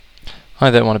Hi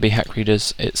there, wannabe hack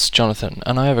readers, it's Jonathan,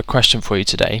 and I have a question for you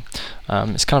today.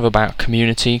 It's kind of about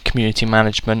community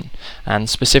management, and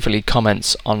specifically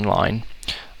comments online.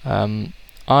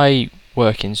 I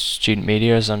work in student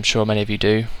media, as I'm sure many of you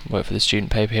do, work for the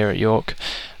student paper here at York,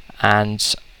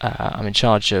 and I'm in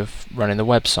charge of running the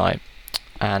website.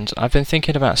 And I've been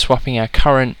thinking about swapping our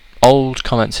current old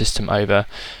comment system over,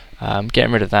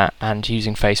 getting rid of that and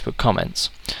using Facebook comments.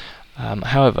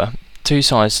 However, two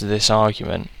sides to this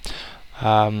argument.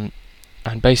 And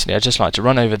basically I'd just like to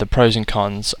run over the pros and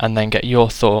cons and then get your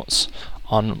thoughts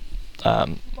on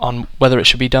whether it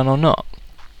should be done or not.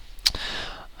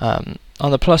 On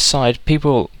the plus side,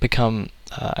 people become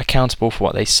accountable for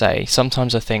what they say.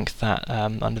 Sometimes I think that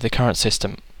under the current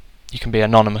system you can be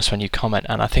anonymous when you comment,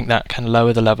 and I think that can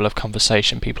lower the level of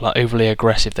conversation. People are overly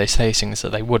aggressive, they say things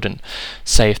that they wouldn't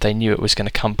say if they knew it was going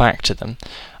to come back to them,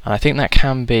 and I think that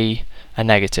can be a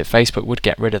negative. Facebook would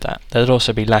get rid of that. There'd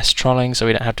also be less trolling, so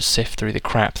we don't have to sift through the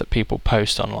crap that people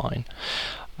post online.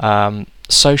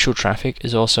 Social traffic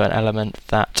is also an element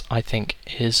that I think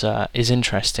is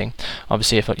interesting.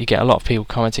 Obviously, if you get a lot of people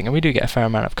commenting, and we do get a fair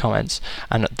amount of comments,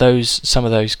 and some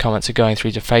of those comments are going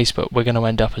through to Facebook, we're going to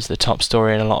end up as the top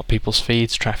story in a lot of people's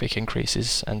feeds. Traffic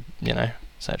increases, and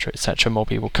etc., etc. More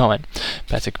people comment,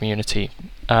 better community,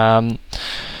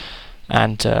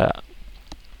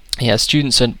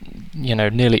 students are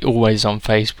nearly always on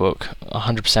Facebook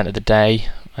 100% of the day.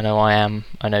 I know I am,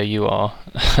 I know you are,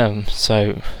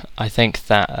 so I think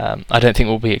that I don't think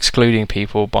we'll be excluding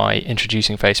people by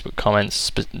introducing Facebook comments,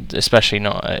 especially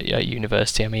not at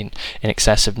university. I mean, in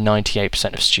excess of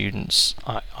 98% of students,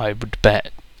 I would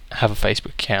bet, have a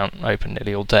Facebook account open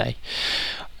nearly all day.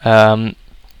 And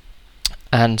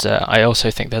I also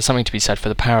think there's something to be said for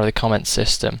the power of the comment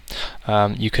system.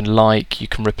 You can like, you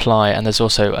can reply, and there's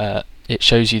also it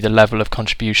shows you the level of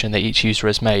contribution that each user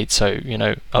has made. So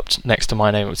next to my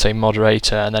name it would say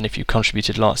moderator, and then if you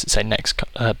contributed lots, it'd say next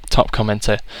top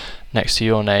commenter next to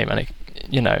your name, and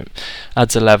it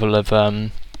adds a level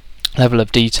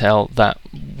of detail that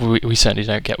we certainly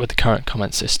don't get with the current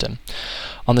comment system.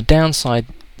 On the downside,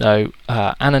 though,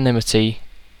 anonymity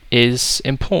is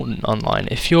important online.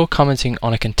 If you're commenting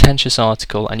on a contentious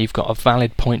article and you've got a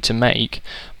valid point to make,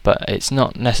 but it's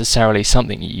not necessarily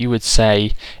something you would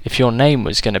say if your name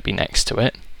was going to be next to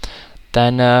it,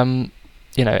 then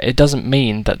it doesn't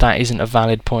mean that isn't a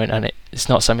valid point, and it's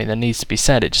not something that needs to be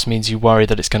said. It just means you worry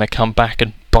that it's going to come back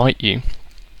and bite you.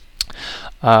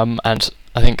 And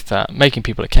I think that making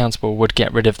people accountable would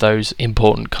get rid of those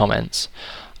important comments,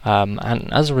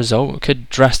 and as a result it could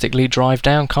drastically drive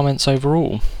down comments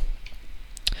overall.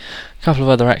 A couple of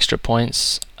other extra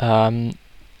points are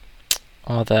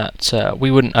that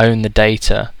we wouldn't own the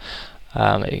data.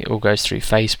 It all goes through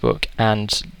Facebook,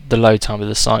 and the load time of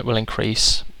the site will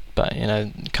increase. But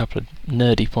a couple of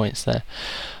nerdy points there,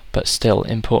 but still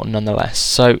important nonetheless.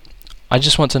 So I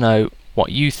just want to know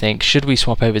what you think. Should we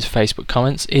swap over to Facebook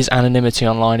comments? Is anonymity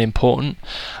online important?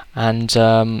 And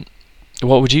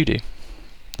what would you do?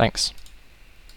 Thanks.